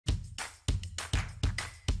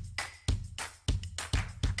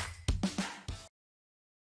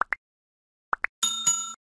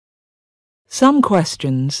Some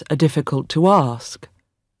questions are difficult to ask,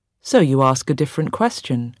 so you ask a different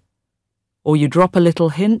question, or you drop a little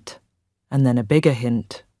hint and then a bigger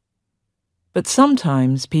hint. But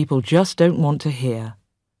sometimes people just don't want to hear.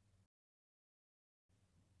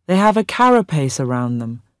 They have a carapace around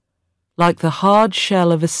them, like the hard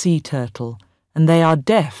shell of a sea turtle, and they are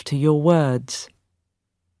deaf to your words.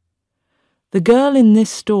 The girl in this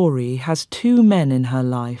story has 2 men in her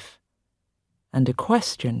life, and a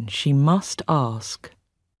question she must ask.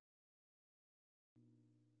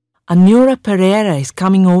 Anura Pereira is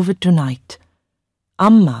coming over tonight.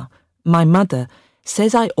 Amma, my mother,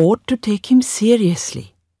 says I ought to take him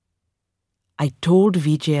seriously. I told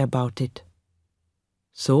Vijay about it.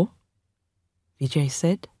 So? Vijay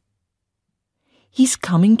said. He's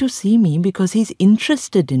coming to see me because he's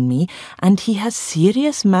interested in me and he has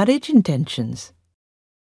serious marriage intentions.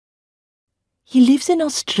 He lives in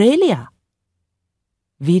Australia.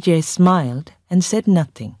 Vijay smiled and said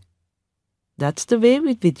nothing. That's the way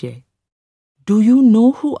with Vijay. Do you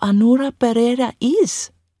know who Anura Pereira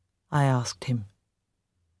is? I asked him.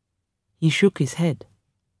 He shook his head.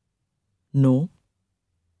 No.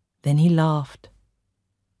 Then he laughed.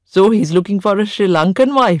 So he's looking for a Sri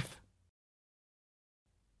Lankan wife?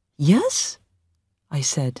 Yes, I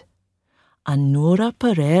said. Anura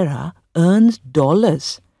Pereira earns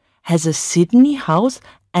dollars, has a Sydney house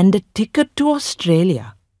and a ticket to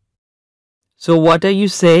Australia. So what are you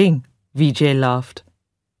saying? Vijay laughed.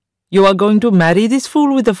 You are going to marry this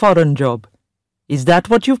fool with a foreign job. Is that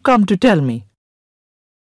what you've come to tell me?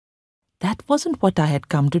 That wasn't what I had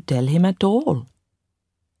come to tell him at all.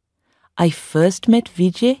 I first met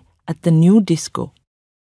Vijay at the new disco.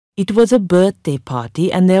 It was a birthday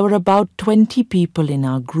party and there were about 20 people in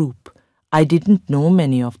our group. I didn't know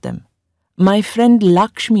many of them. My friend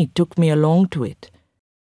Lakshmi took me along to it.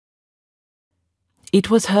 It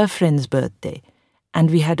was her friend's birthday, and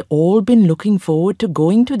we had all been looking forward to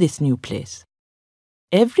going to this new place.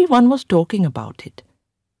 Everyone was talking about it.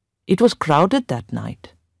 It was crowded that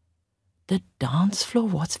night. The dance floor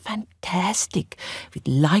was fantastic, with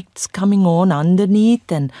lights coming on underneath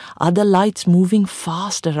and other lights moving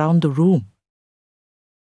fast around the room.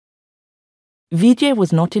 Vijay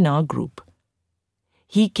was not in our group.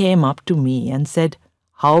 He came up to me and said,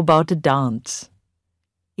 "How about a dance?"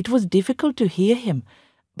 It was difficult to hear him,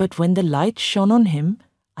 but when the light shone on him,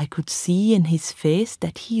 I could see in his face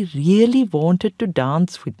that he really wanted to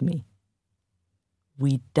dance with me.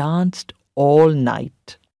 We danced all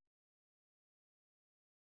night.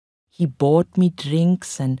 He bought me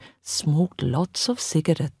drinks and smoked lots of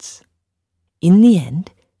cigarettes. In the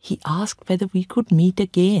end, he asked whether we could meet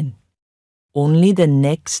again. Only the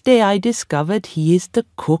next day I discovered he is the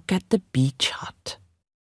cook at the beach hut.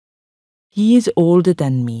 He is older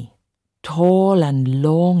than me, tall and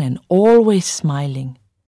long and always smiling.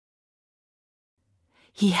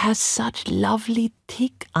 He has such lovely,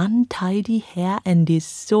 thick, untidy hair and is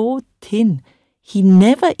so thin. He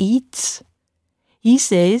never eats. He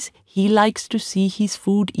says he likes to see his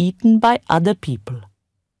food eaten by other people,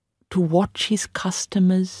 to watch his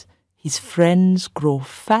customers, his friends grow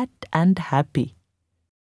fat and happy.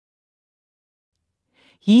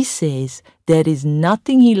 He says there is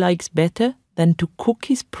nothing he likes better than to cook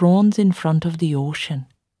his prawns in front of the ocean.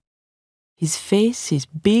 His face is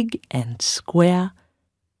big and square,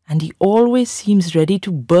 and he always seems ready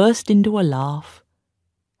to burst into a laugh.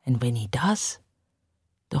 And when he does,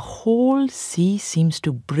 the whole sea seems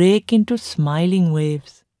to break into smiling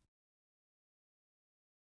waves.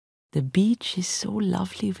 The beach is so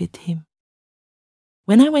lovely with him.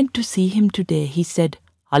 When I went to see him today, he said,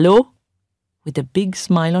 "Hello?" with a big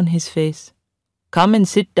smile on his face. "Come and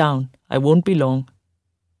sit down. I won't be long."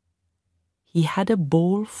 He had a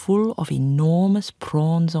bowl full of enormous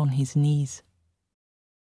prawns on his knees.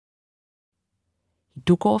 He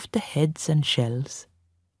took off the heads and shells,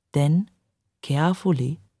 then,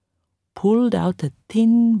 carefully, pulled out a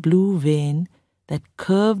thin blue vein that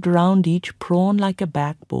curved round each prawn like a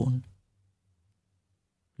backbone.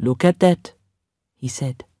 "Look at that," he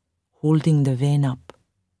said, holding the vein up.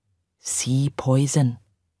 "Sea poison."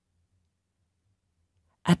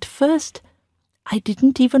 At first, I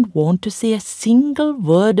didn't even want to say a single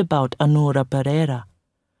word about Anura Pereira,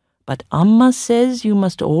 but Amma says you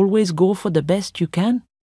must always go for the best you can.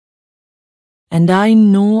 And I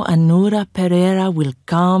know Anura Pereira will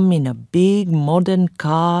come in a big modern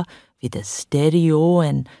car with a stereo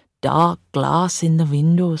and dark glass in the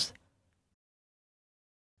windows.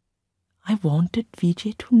 I wanted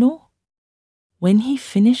Vijay to know. When he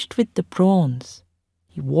finished with the prawns,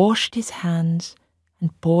 he washed his hands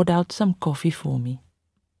and poured out some coffee for me.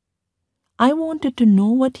 I wanted to know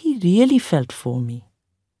what he really felt for me.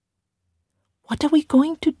 "What are we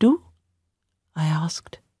going to do?" I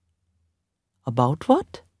asked. "About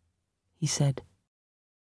what?" he said.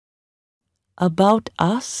 "About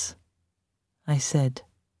us," I said.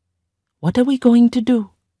 "What are we going to do?"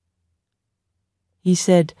 He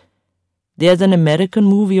said, "There's an American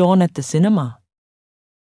movie on at the cinema."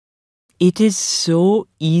 It is so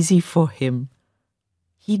easy for him.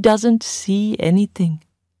 He doesn't see anything.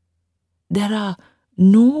 There are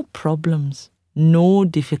no problems, no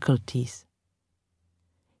difficulties.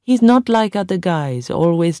 He's not like other guys,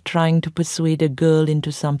 always trying to persuade a girl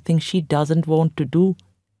into something she doesn't want to do.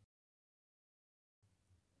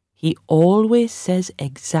 He always says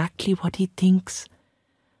exactly what he thinks.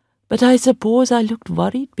 But I suppose I looked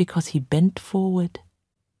worried because he bent forward.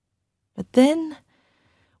 But then,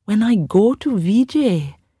 when I go to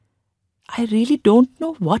Vijay, I really don't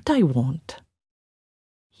know what I want.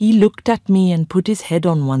 He looked at me and put his head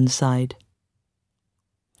on one side.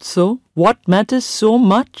 "So, what matters so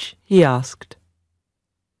much?" he asked.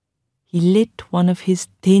 He lit one of his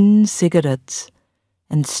thin cigarettes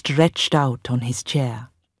and stretched out on his chair.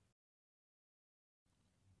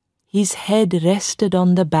 His head rested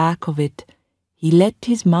on the back of it. He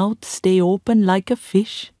let his mouth stay open like a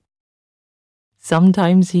fish.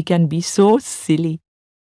 Sometimes he can be so silly,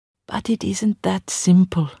 but it isn't that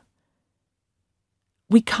simple.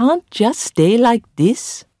 "We can't just stay like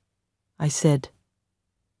this," I said.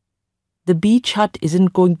 "The beach hut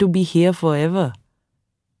isn't going to be here forever.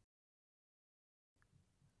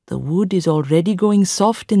 The wood is already going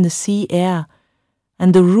soft in the sea air,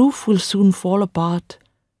 and the roof will soon fall apart."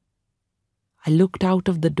 I looked out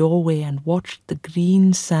of the doorway and watched the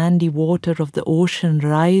green sandy water of the ocean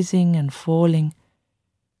rising and falling.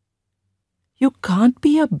 "You can't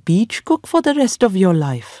be a beach cook for the rest of your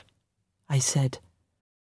life," I said.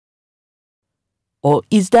 "Or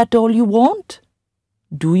is that all you want?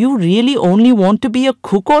 Do you really only want to be a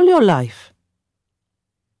cook all your life?"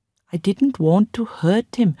 I didn't want to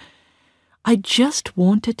hurt him. I just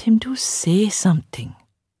wanted him to say something,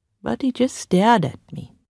 but he just stared at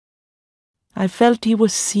me. I felt he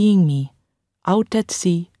was seeing me, out at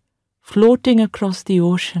sea, floating across the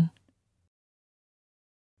ocean.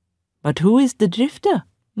 But who is the drifter?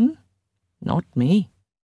 Not me.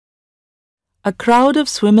 A crowd of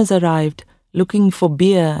swimmers arrived, looking for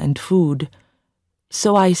beer and food.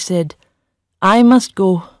 So I said, "I must go.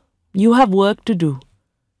 You have work to do."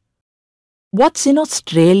 "What's in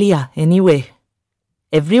Australia, anyway?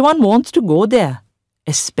 Everyone wants to go there,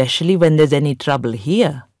 especially when there's any trouble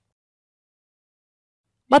here."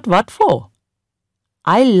 "But what for?"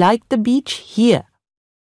 "I like the beach here.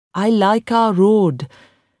 I like our road,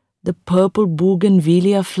 the purple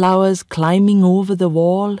bougainvillea flowers climbing over the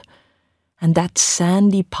wall, and that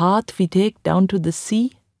sandy path we take down to the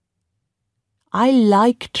sea. I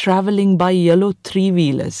like traveling by yellow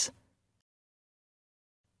three-wheelers.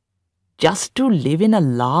 Just to live in a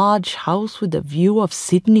large house with a view of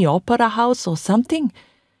Sydney Opera House or something?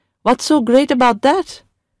 What's so great about that?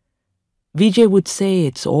 Vijay would say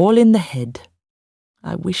it's all in the head.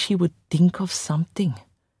 I wish he would think of something.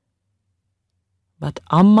 But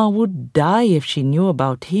Amma would die if she knew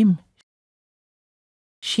about him.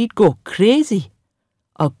 She'd go crazy.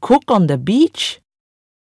 A cook on the beach.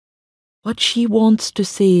 What she wants to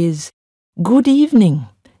say is, "Good evening,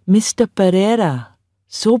 Mr. Pereira.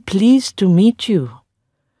 So pleased to meet you.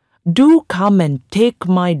 Do come and take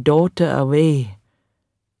my daughter away.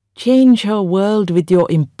 Change her world with your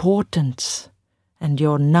importance and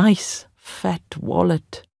your nice fat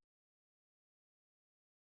wallet.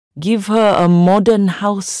 Give her a modern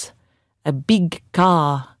house, a big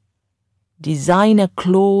car, designer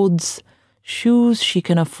clothes, shoes she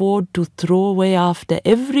can afford to throw away after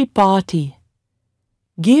every party.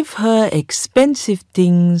 Give her expensive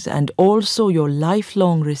things and also your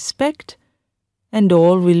lifelong respect, and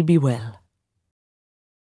all will be well.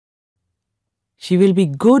 She will be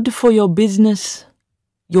good for your business,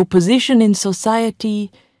 your position in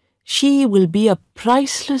society. She will be a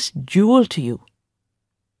priceless jewel to you.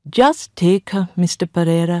 Just take her, Mr.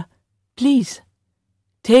 Pereira. Please,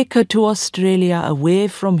 take her to Australia away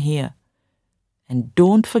from here. And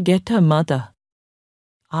don't forget her mother."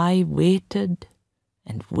 I waited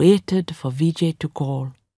and waited for Vijay to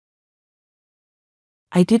call.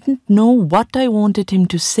 I didn't know what I wanted him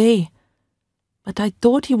to say, but I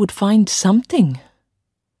thought he would find something.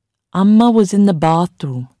 Amma was in the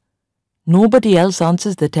bathroom. Nobody else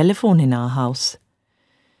answers the telephone in our house.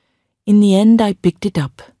 In the end, I picked it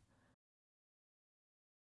up.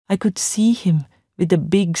 I could see him with a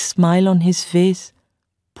big smile on his face,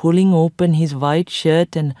 pulling open his white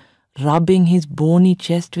shirt and rubbing his bony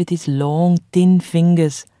chest with his long, thin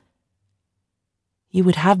fingers. He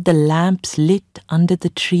would have the lamps lit under the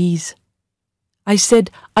trees. I said,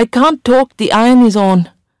 "I can't talk, the iron is on."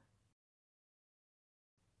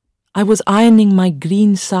 I was ironing my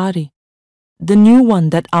green sari, the new one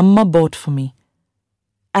that Amma bought for me.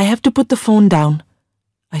 "I have to put the phone down,"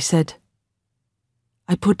 I said.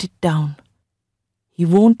 I put it down. He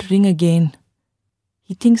won't ring again.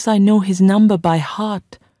 He thinks I know his number by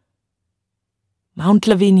heart. Mount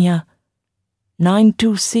Lavinia,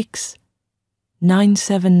 926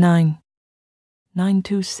 979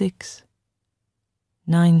 926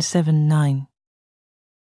 979.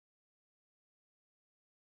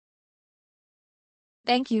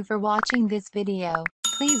 Thank you for watching this video.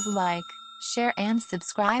 Please like, share and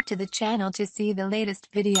subscribe to the channel to see the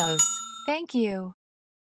latest videos. Thank you.